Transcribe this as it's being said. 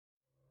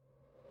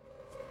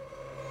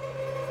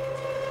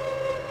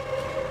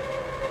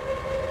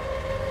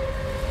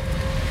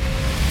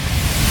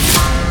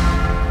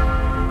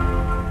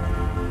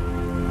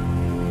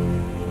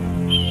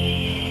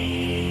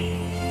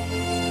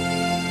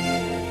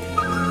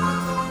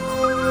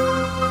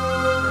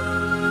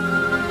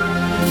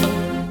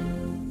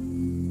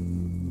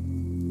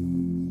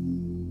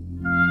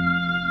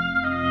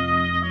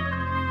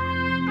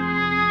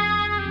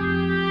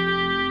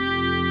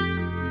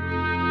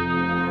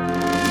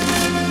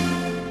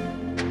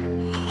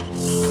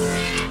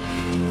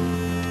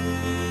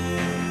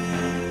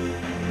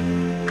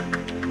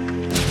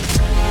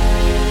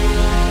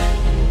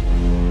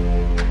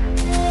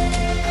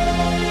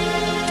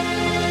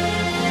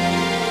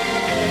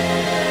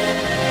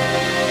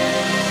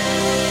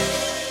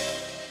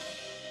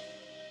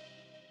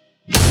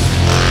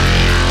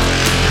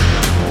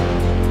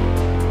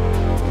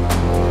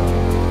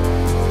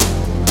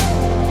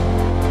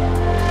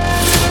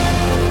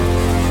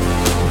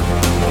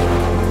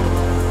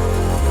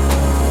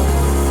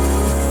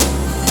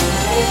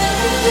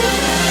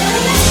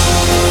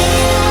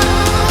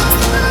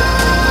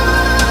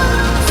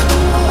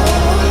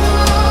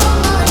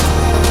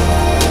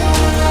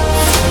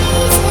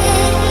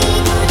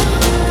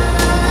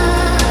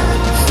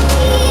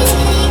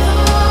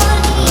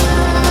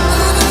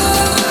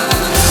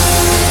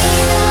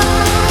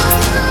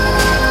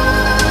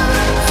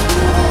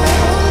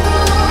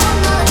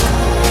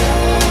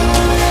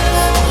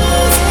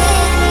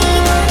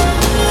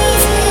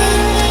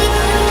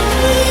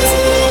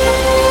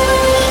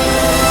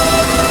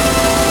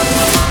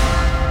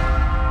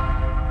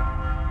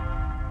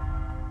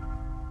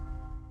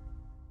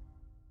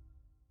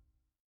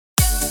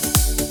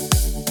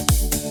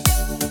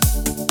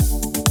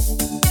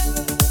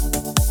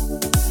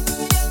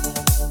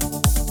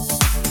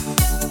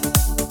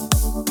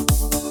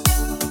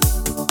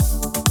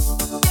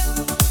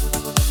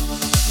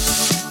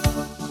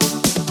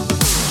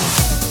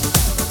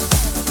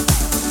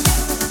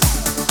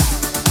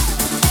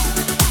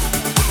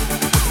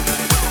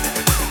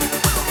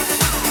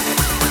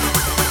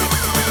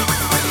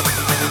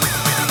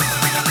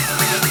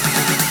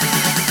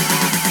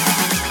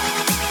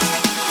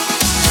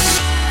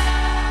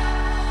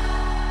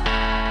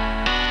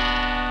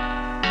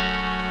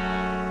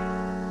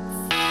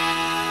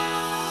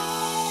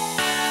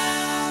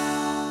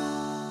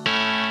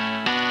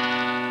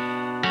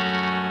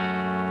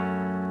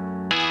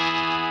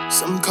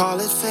Some call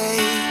it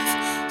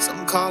faith,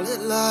 some call it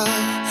love,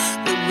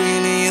 but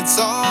really it's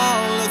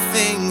all the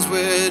things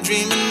we're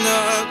dreaming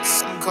of.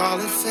 Some call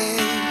it faith,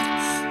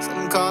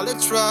 some call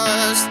it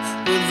trust,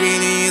 but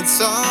really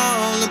it's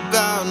all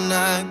about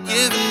not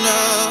giving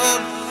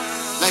up.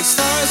 Like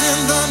stars in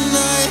the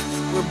night,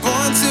 we're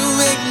born to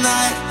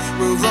ignite.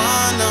 We're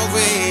on our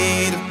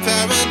way to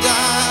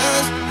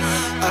paradise.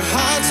 Our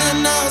hearts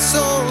and our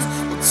souls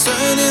will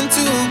turn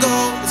into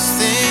gold. This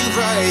thing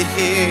right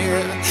here,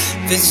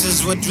 this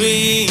is what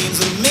dreams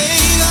are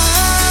made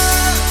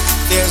of.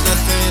 There's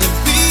nothing to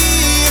be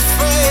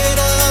afraid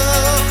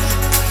of,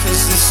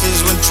 'cause this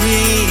is what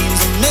dreams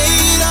are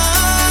made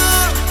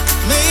of.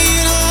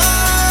 Made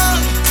of,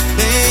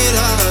 made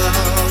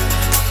of.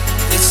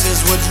 This is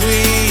what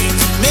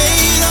dreams are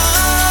made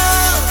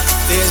of.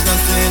 There's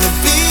nothing to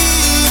be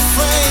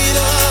afraid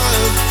of.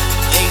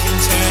 They can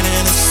turn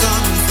into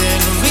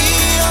something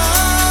real,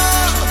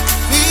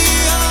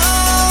 real,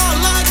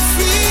 like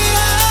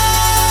freedom.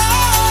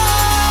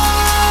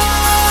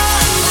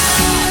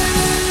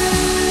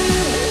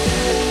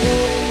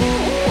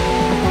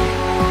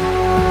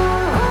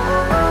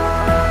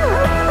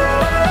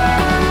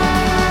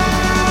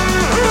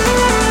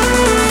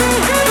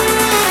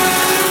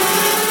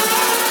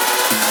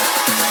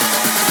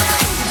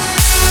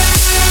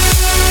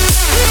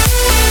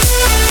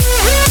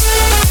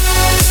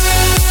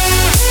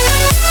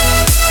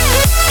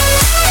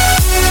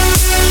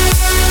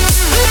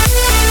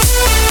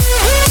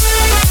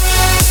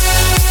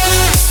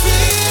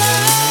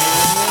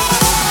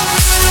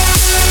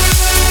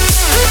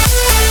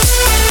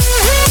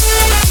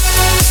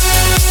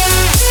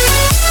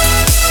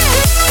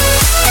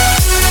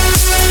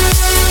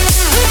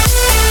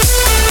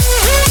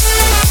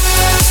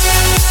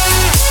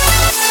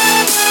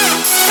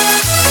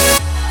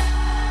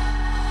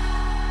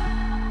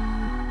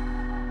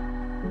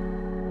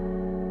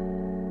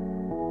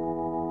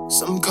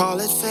 Some call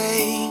it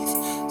faith,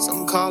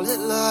 some call it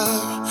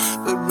love,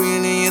 but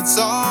really it's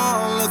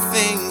all the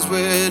things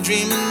we're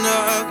dreaming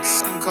of.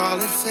 Some call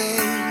it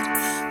faith,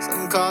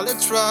 some call it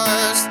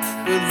trust,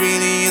 but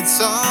really it's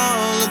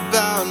all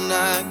about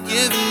not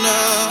giving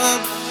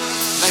up.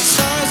 Like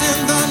stars in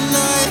the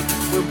night,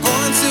 we're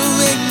born to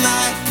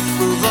ignite.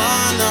 We're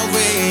on our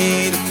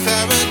way to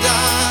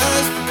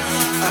paradise.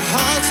 Our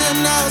hearts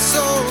and our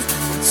souls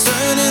will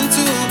turn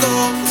into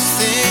gold. This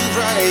thing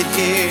right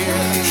here,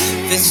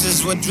 this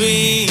is what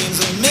dreams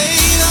are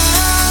made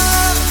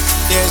of.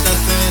 There's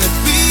nothing to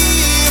be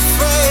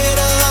afraid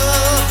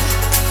of,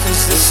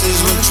 'cause this is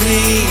what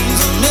dreams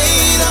are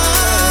made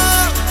of.